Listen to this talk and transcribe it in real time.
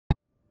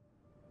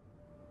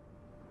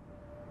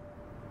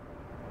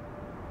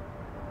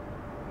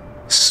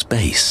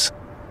space.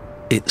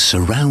 It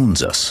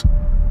surrounds us.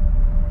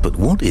 But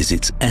what is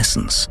its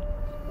essence?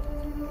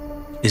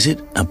 Is it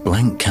a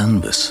blank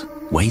canvas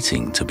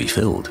waiting to be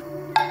filled?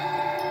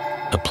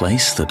 A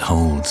place that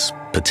holds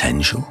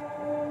potential?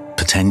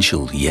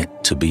 Potential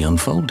yet to be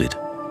unfolded?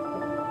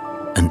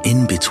 An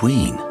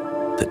in-between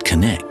that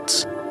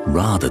connects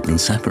rather than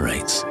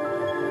separates?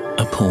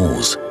 A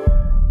pause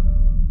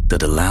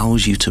that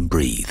allows you to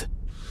breathe?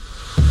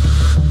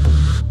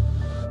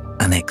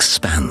 An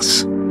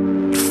expanse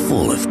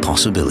full of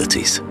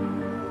possibilities.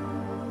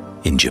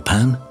 In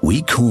Japan,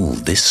 we call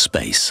this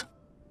space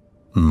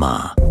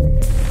Ma.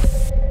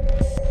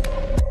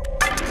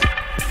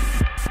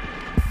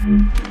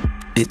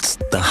 It's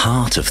the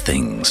heart of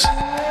things,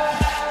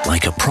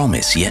 like a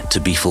promise yet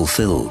to be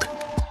fulfilled.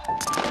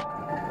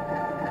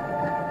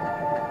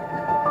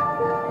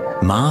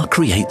 Ma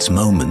creates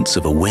moments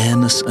of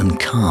awareness and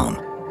calm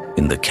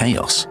in the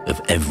chaos of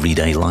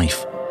everyday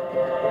life.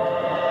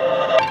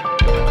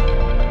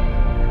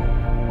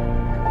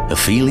 A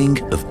feeling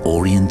of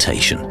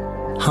orientation,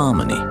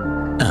 harmony,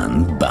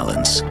 and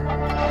balance.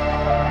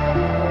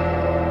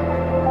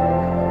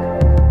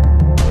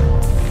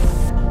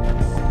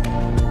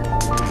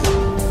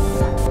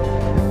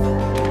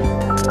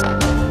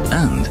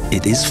 And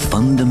it is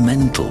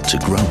fundamental to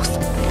growth.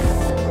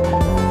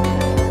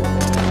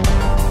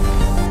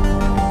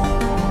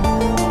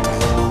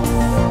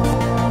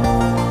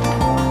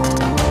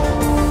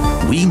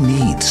 We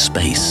need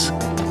space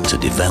to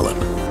develop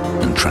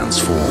and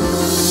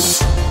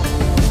transform.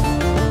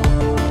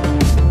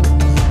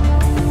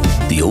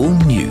 The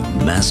all-new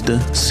Mazda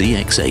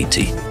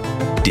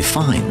CX80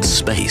 defines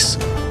space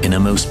in a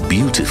most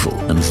beautiful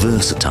and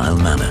versatile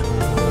manner,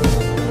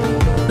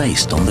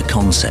 based on the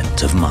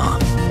concept of Ma.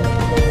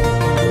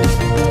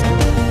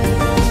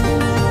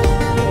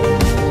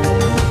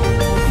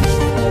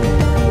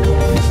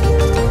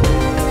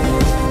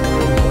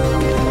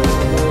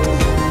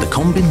 The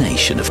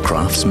combination of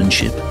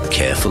craftsmanship,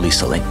 carefully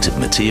selected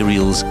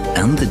materials,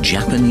 and the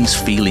Japanese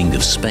feeling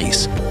of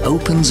space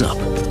opens up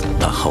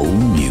a whole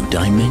new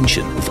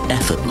dimension of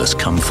effortless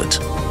comfort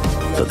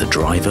for the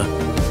driver,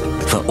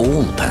 for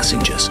all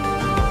passengers,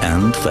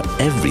 and for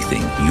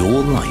everything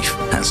your life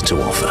has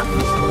to offer.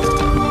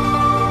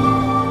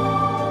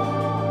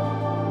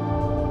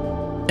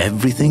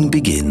 Everything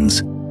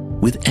begins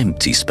with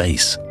empty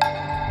space,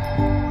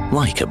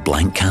 like a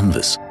blank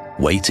canvas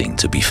waiting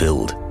to be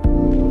filled.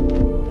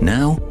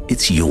 Now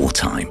it's your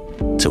time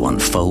to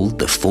unfold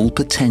the full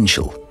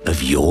potential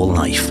of your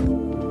life.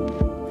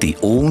 The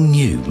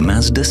all-new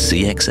Mazda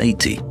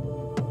CX80,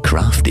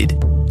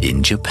 crafted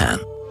in Japan.